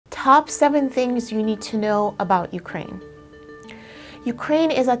Top 7 things you need to know about Ukraine. Ukraine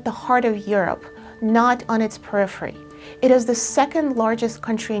is at the heart of Europe, not on its periphery. It is the second largest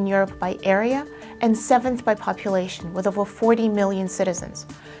country in Europe by area and 7th by population, with over 40 million citizens.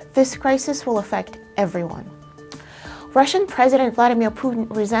 This crisis will affect everyone. Russian President Vladimir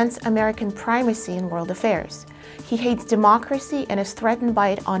Putin resents American primacy in world affairs. He hates democracy and is threatened by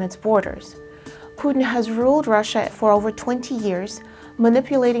it on its borders. Putin has ruled Russia for over 20 years,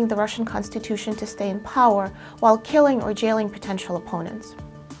 manipulating the Russian constitution to stay in power while killing or jailing potential opponents.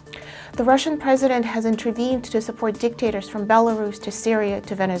 The Russian president has intervened to support dictators from Belarus to Syria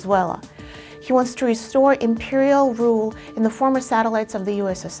to Venezuela. He wants to restore imperial rule in the former satellites of the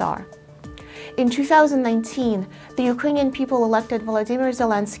USSR. In 2019, the Ukrainian people elected Volodymyr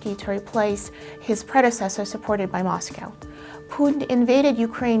Zelensky to replace his predecessor supported by Moscow. Putin invaded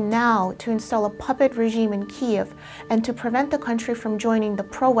Ukraine now to install a puppet regime in Kiev and to prevent the country from joining the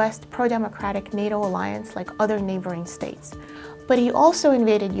pro-West, pro-democratic NATO alliance like other neighboring states. But he also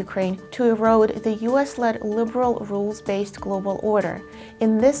invaded Ukraine to erode the US-led liberal rules-based global order.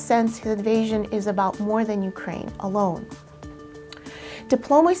 In this sense, his invasion is about more than Ukraine alone.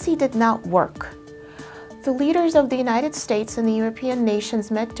 Diplomacy did not work. The leaders of the United States and the European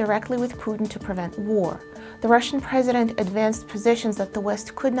nations met directly with Putin to prevent war. The Russian president advanced positions that the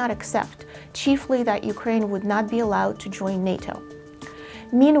West could not accept, chiefly that Ukraine would not be allowed to join NATO.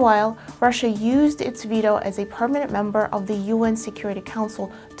 Meanwhile, Russia used its veto as a permanent member of the UN Security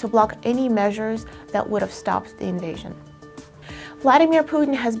Council to block any measures that would have stopped the invasion. Vladimir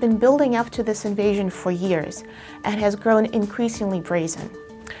Putin has been building up to this invasion for years and has grown increasingly brazen.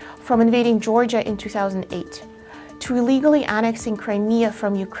 From invading Georgia in 2008, to illegally annexing Crimea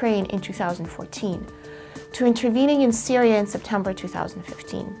from Ukraine in 2014, to intervening in Syria in September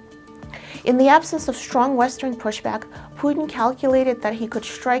 2015. In the absence of strong Western pushback, Putin calculated that he could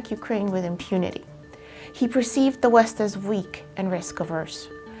strike Ukraine with impunity. He perceived the West as weak and risk-averse.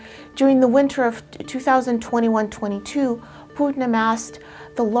 During the winter of 2021-22, Putin amassed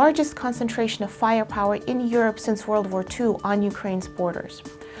the largest concentration of firepower in Europe since World War II on Ukraine's borders.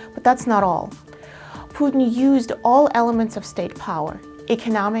 But that's not all. Putin used all elements of state power,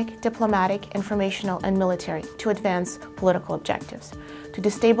 economic, diplomatic, informational, and military, to advance political objectives, to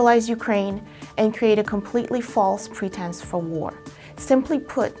destabilize Ukraine and create a completely false pretense for war. Simply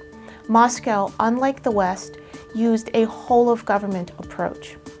put, Moscow, unlike the West, used a whole-of-government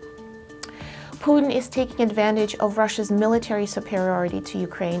approach. Putin is taking advantage of Russia's military superiority to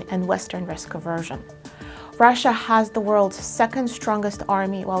Ukraine and Western risk aversion. Russia has the world's second strongest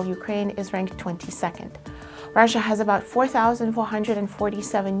army, while Ukraine is ranked 22nd. Russia has about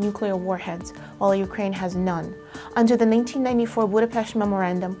 4,447 nuclear warheads, while Ukraine has none. Under the 1994 Budapest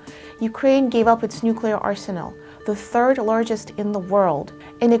Memorandum, Ukraine gave up its nuclear arsenal, the third largest in the world,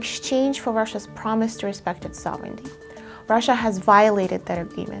 in exchange for Russia's promise to respect its sovereignty. Russia has violated that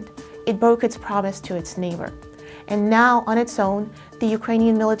agreement. It broke its promise to its neighbor. And now, on its own, the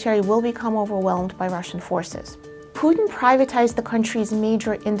Ukrainian military will become overwhelmed by Russian forces. Putin privatized the country's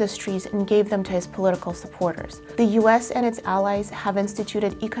major industries and gave them to his political supporters. The US and its allies have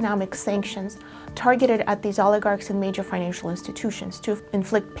instituted economic sanctions targeted at these oligarchs and major financial institutions to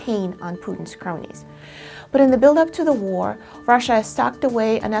inflict pain on Putin's cronies. But in the build-up to the war, Russia has stocked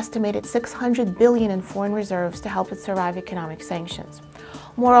away an estimated $600 billion in foreign reserves to help it survive economic sanctions.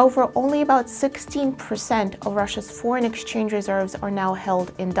 Moreover, only about 16% of Russia's foreign exchange reserves are now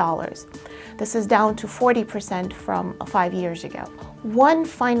held in dollars. This is down to 40% from 5 years ago. One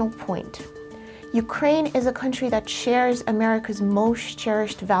final point. Ukraine is a country that shares America's most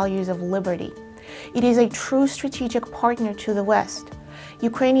cherished values of liberty. It is a true strategic partner to the West.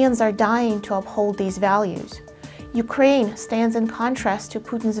 Ukrainians are dying to uphold these values. Ukraine stands in contrast to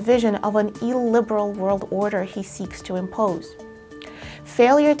Putin's vision of an illiberal world order he seeks to impose.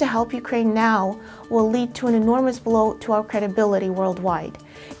 Failure to help Ukraine now will lead to an enormous blow to our credibility worldwide.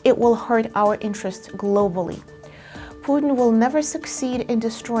 It will hurt our interests globally. Putin will never succeed in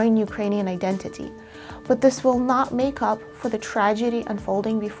destroying Ukrainian identity, but this will not make up for the tragedy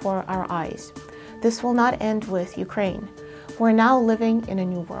unfolding before our eyes. This will not end with Ukraine. We're now living in a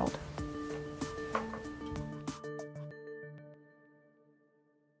new world.